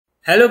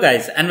Hello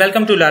guys and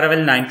welcome to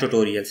Laravel 9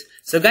 tutorials.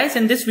 So guys,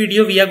 in this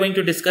video we are going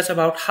to discuss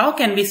about how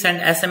can we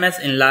send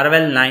SMS in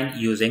Laravel 9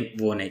 using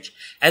Vonage.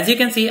 As you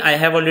can see, I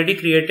have already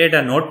created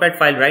a notepad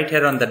file right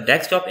here on the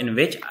desktop in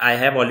which I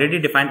have already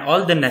defined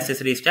all the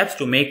necessary steps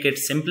to make it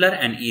simpler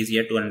and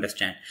easier to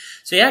understand.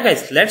 So yeah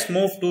guys, let's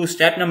move to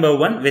step number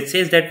 1, which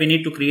says that we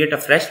need to create a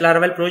fresh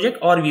Laravel project,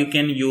 or you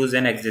can use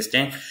an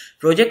existing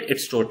project.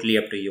 It's totally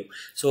up to you.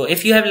 So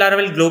if you have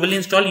Laravel globally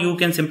installed, you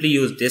can simply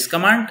use this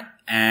command.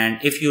 And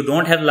if you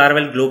don't have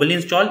Laravel globally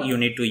installed, you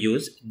need to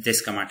use this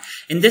command.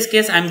 In this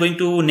case, I'm going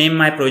to name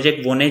my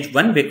project Vonage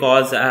 1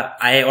 because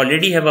I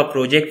already have a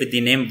project with the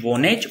name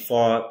Vonage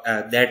for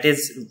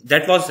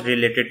that was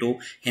related to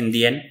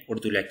Hindi and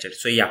Urdu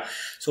lectures. So yeah,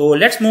 so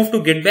let's move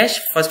to Git Bash.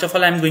 First of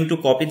all, I'm going to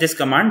copy this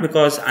command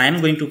because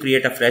I'm going to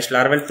create a fresh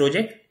Laravel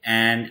project.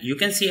 And you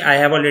can see I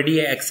have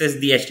already accessed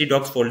the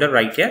htdocs folder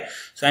right here.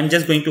 So I'm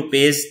just going to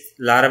paste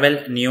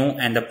Laravel new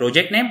and the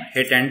project name,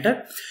 hit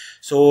enter.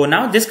 So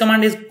now this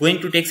command is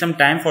going to take some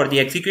time for the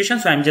execution.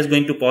 So I'm just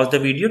going to pause the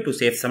video to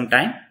save some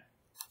time.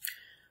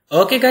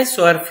 Okay guys,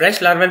 so our fresh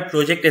Laravel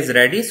project is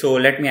ready. So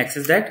let me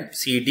access that,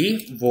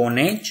 cd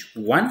Vonage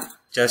 1,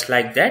 just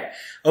like that.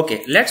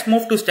 Okay, let's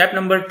move to step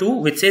number 2,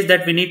 which says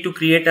that we need to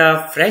create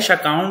a fresh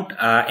account.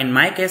 In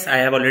my case, I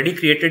have already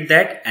created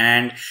that.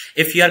 And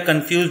if you are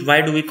confused,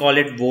 why do we call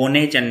it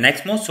Vonage and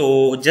Nexmo?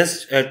 So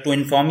just to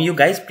inform you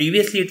guys,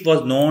 previously it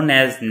was known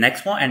as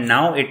Nexmo, and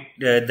now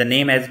the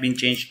name has been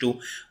changed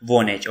to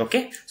Vonage.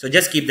 Okay, so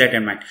just keep that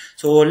in mind.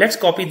 So let's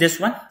copy this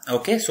one.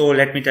 Okay, so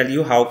let me tell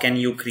you how can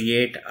you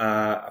create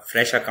a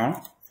fresh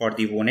account for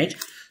the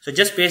Vonage. So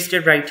just paste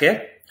it right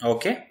here.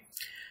 Okay.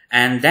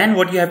 And then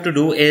what you have to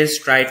do is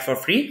try it for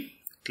free.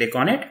 Click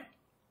on it.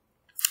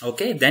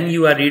 Okay, then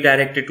you are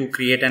redirected to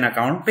create an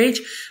account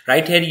page.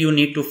 Right here you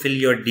need to fill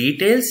your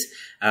details,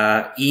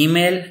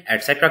 email,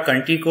 etc.,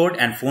 country code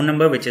and phone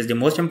number, which is the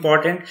most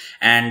important,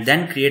 and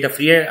then create a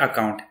free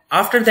account.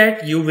 After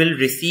that, you will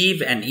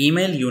receive an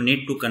email. You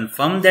need to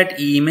confirm that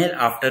email.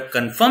 After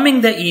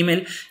confirming the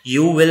email,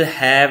 you will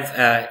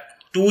have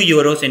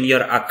 €2 in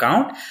your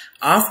account.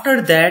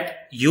 After that,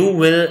 you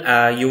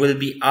will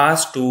be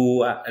asked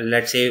to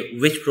let's say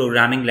which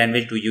programming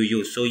language do you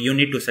use. So you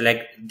need to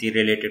select the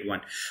related one.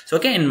 So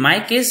okay, in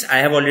my case, I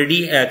have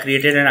already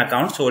created an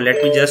account. So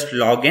let me just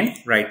log in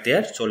right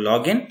there. So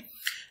log in,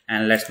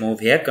 and let's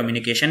move here,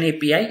 communication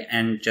API,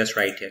 and just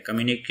right here,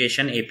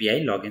 communication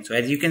API login. So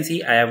as you can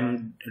see, I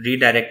am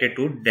redirected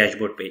to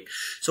dashboard page.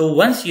 So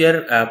once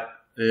your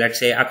let's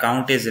say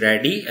account is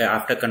ready,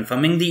 after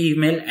confirming the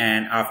email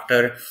and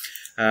after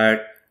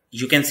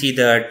you can see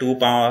the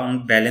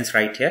 £2 balance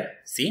right here.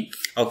 See,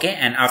 okay,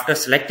 and after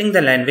selecting the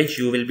language,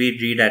 you will be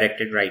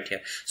redirected right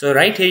here. So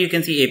right here you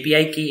can see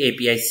API key,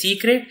 API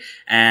secret,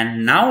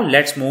 and now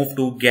let's move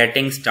to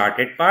getting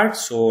started part.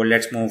 So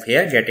let's move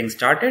here, getting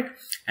started,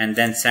 and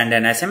then send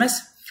an SMS.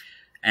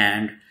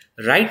 And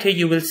right here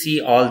you will see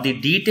all the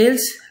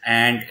details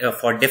and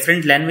for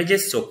different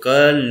languages. So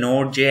curl,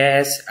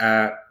 node.js,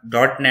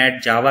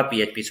 .NET, Java,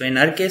 PHP. So in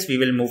our case, we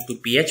will move to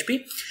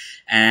PHP.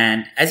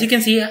 And as you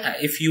can see,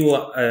 if you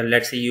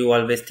let's say you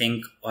always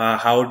think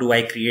how do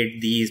I create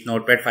these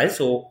notepad files?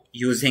 So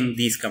using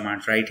these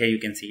commands right here, you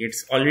can see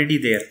it's already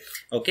there.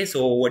 Okay,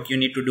 so what you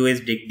need to do is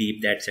dig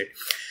deep. That's it.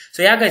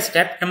 So yeah guys,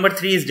 step number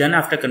 3 is done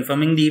after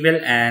confirming the email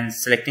and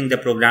selecting the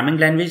programming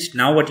language.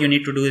 Now what you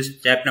need to do is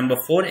step number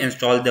 4,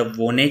 install the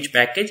Vonage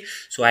package.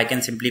 So I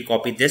can simply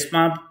copy this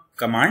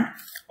command,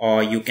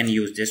 or you can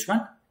use this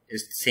one.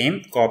 It's the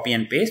same, copy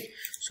and paste.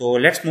 So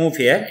let's move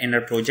here in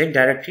our project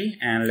directory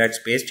and let's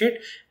paste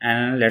it,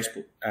 and let's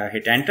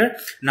hit enter.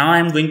 Now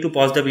I'm going to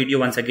pause the video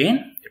once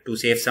again to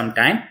save some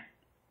time.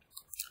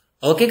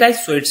 Okay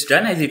guys, so it's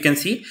done as you can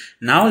see.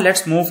 Now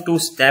let's move to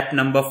step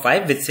number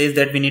 5, which says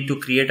that we need to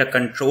create a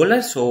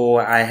controller. So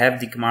I have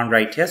the command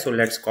right here. So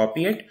let's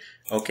copy it.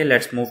 Okay,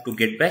 let's move to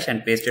Git Bash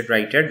and paste it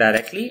right here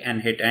directly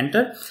and hit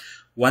enter.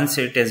 Once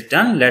it is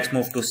done, let's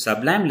move to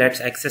Sublime. Let's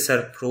access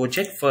our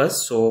project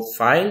first. So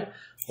file,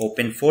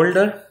 open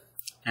folder,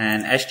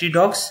 and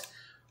htdocs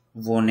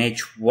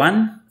Vonage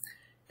 1.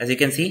 As you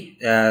can see,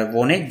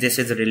 Vonage, this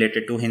is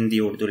related to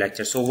Hindi Urdu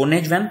lecture. So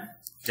Vonage 1,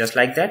 just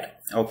like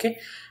that. Okay,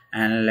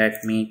 and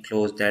let me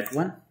close that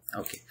one.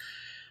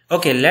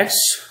 Okay,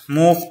 let's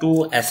move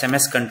to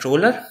SMS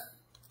controller.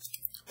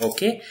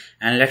 Okay,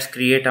 and let's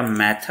create a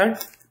method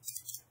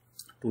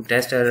to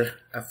test our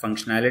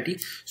functionality.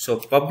 So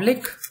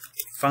public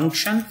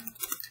function,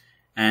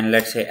 and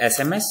let's say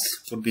SMS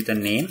would be the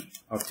name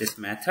of this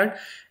method,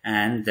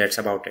 and that's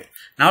about it.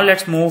 Now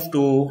let's move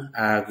to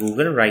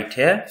Google right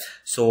here.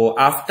 So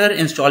after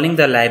installing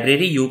the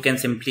library, you can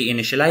simply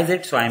initialize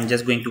it. So I'm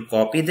just going to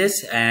copy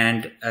this,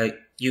 and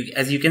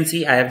as you can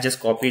see, I have just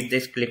copied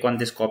this. Click on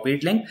this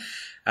copied link.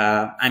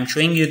 I'm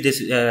showing you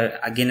this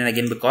again and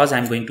again because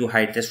I'm going to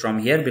hide this from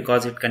here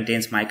because it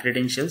contains my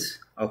credentials.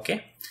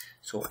 Okay,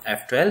 So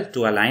F12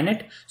 to align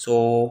it.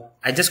 So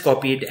I just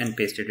copied and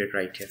pasted it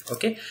right here.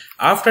 Okay.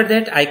 After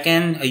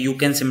that, you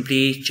can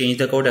simply change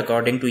the code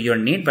according to your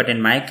need. But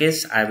in my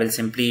case, I will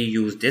simply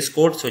use this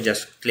code. So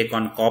just click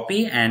on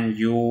copy and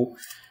you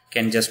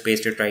can just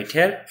paste it right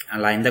here,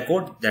 align the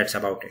code. That's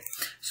about it.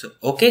 So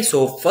okay,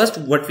 so first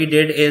what we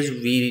did is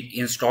we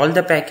installed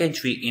the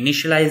package, we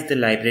initialized the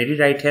library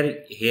right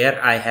here. Here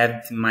I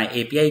have my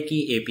API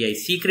key, API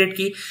secret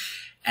key,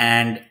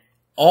 and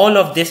all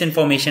of this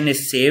information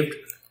is saved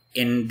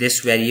in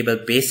this variable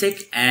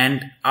basic.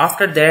 And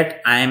after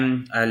that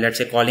I'm let's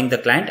say calling the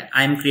client,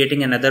 I'm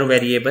creating another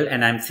variable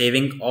and I'm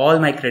saving all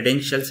my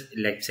credentials,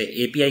 let's say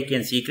API key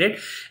and secret,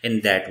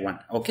 in that one.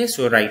 Okay,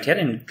 so right here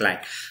in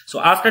client.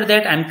 So after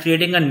that I'm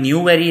creating a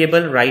new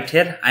variable right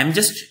here. I'm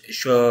just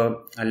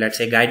let's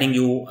say guiding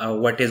you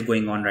what is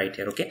going on right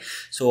here. Okay,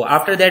 so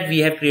after that we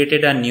have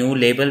created a new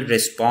label,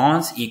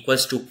 response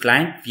equals to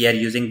client. We are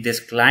using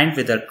this client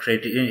with our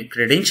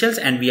credentials,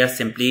 and we are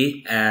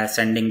simply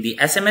sending the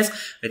SMS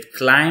with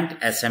client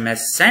SMS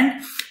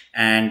send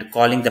and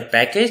calling the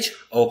package.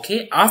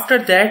 Okay, after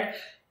that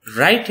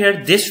right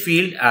here this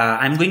field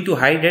I'm going to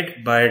hide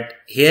it, but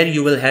here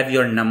you will have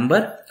your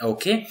number.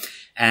 Okay,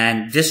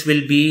 and this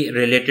will be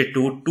related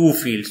to two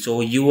fields,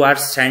 so you are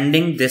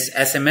sending this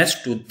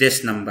SMS to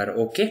this number.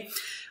 Okay,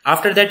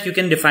 after that you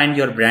can define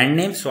your brand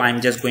name. So I'm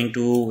just going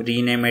to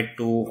rename it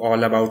to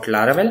all about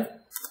Laravel,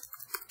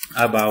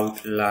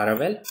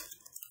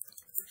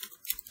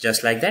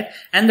 just like that.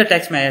 And the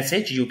text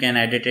message, you can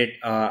edit it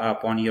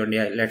upon your,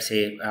 let's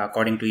say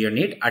according to your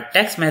need. A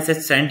text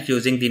message sent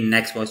using the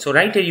Nexmo. So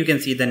right here you can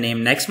see the name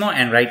Nexmo,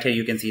 and right here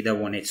you can see the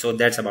Vonage. So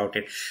that's about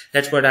it.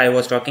 That's what I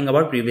was talking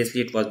about.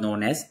 Previously it was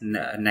known as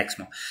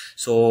Nexmo.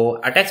 So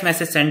a text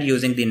message sent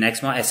using the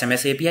Nexmo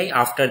SMS API.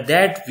 After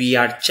that we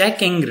are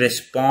checking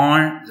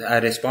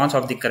response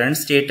of the current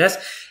status.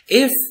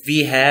 If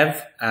we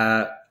have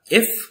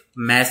if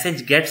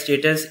message get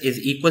status is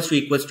equals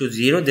to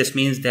 0, this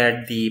means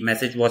that the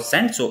message was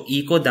sent, so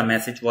echo the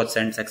message was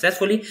sent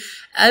successfully.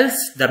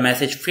 Else the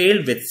message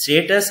failed with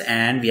status,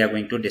 and we are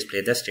going to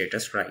display the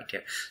status right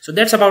here. So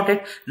that's about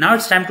it. Now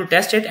it's time to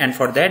test it, and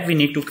for that we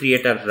need to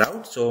create a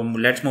route. So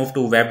let's move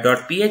to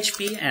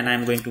web.php, and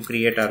I'm going to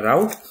create a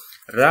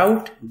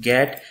route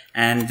get,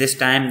 and this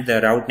time the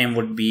route name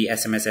would be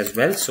SMS as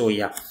well. So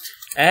yeah,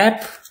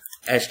 app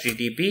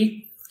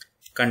http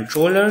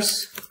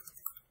controllers,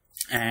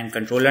 and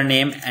controller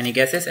name, any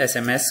guesses?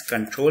 SMS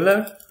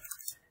controller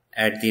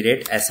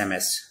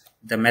 @SMS.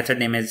 The method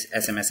name is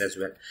SMS as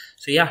well.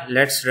 So yeah,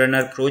 let's run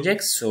our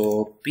project.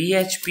 So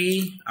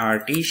php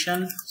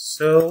artisan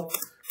serve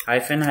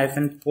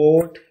 --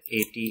 port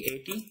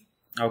 8080.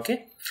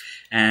 Okay,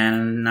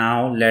 and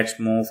now let's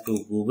move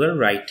to Google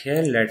right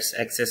here. Let's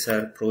access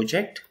our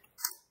project.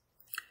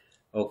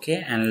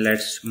 Okay, and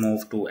let's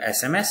move to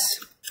SMS.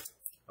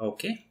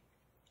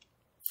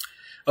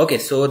 Okay,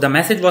 so the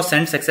message was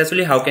sent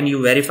successfully. How can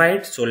you verify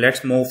it? So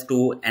let's move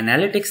to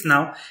analytics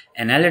now.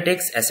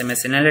 Analytics,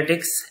 SMS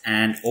analytics,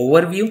 and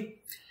overview.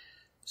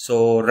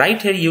 So right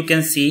here you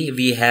can see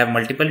we have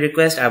multiple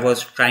requests. I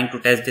was trying to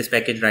test this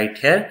package right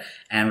here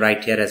and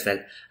right here as well.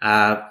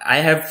 I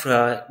have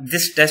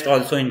this test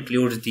also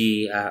includes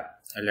the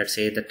let's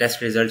say the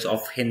test results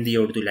of Hindi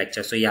Urdu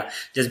lecture. So yeah,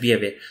 just be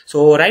aware.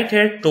 So right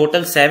here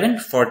total 7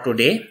 for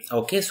today.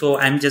 Okay, so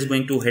I'm just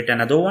going to hit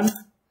another one,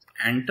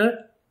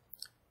 enter.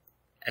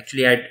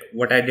 Actually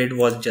what I did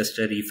was just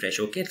a refresh.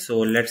 Okay, so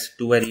let's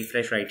do a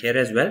refresh right here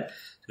as well,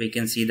 so we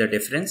can see the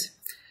difference.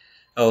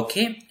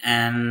 Okay,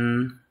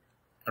 and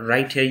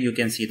right here you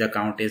can see the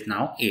count is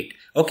now 8.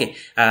 Okay,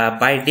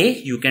 by day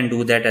you can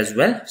do that as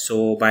well.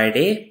 So by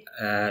day,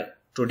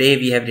 today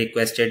we have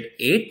requested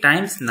 8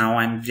 times. Now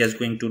I'm just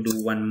going to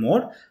do one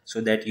more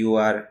so that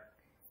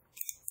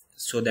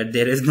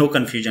there is no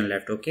confusion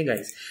left. Okay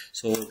guys,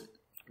 so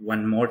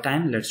one more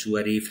time, let's do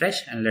a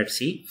refresh and let's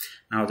see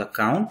now the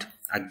count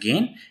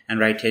again, and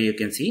right here you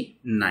can see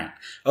 9.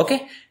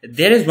 Okay,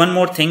 there is one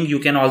more thing. You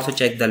can also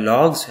check the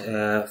logs.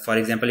 For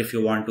example, if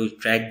you want to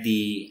track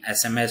the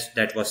SMS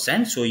that was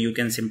sent, so you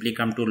can simply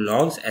come to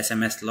logs,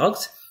 SMS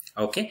logs.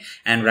 Okay,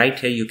 and right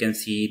here you can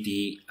see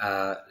the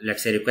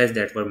let's say requests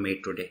that were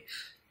made today.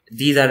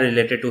 These are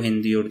related to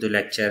Hindi Urdu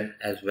lecture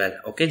as well.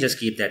 Okay, just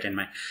keep that in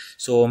mind.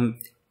 So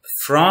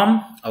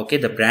from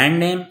the brand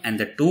name and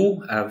the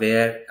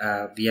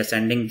where we are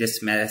sending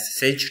this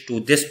message to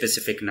this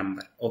specific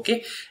number.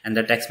 Okay, and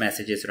the text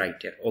message is right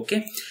here.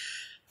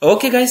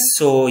 Okay guys,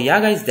 so yeah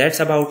guys, that's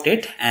about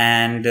it.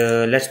 And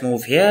let's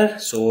move here.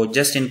 So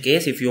just in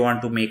case if you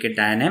want to make it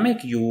dynamic,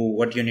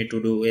 what you need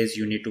to do is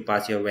you need to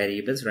pass your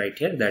variables right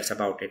here. That's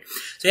about it.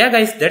 So yeah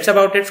guys, that's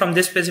about it from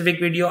this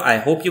specific video. I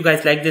hope you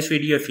guys like this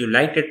video. If you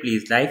liked it,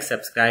 please like,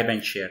 subscribe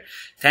and share.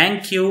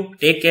 Thank you,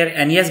 take care,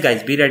 and yes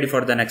guys, be ready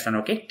for the next one.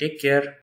 Okay, take care.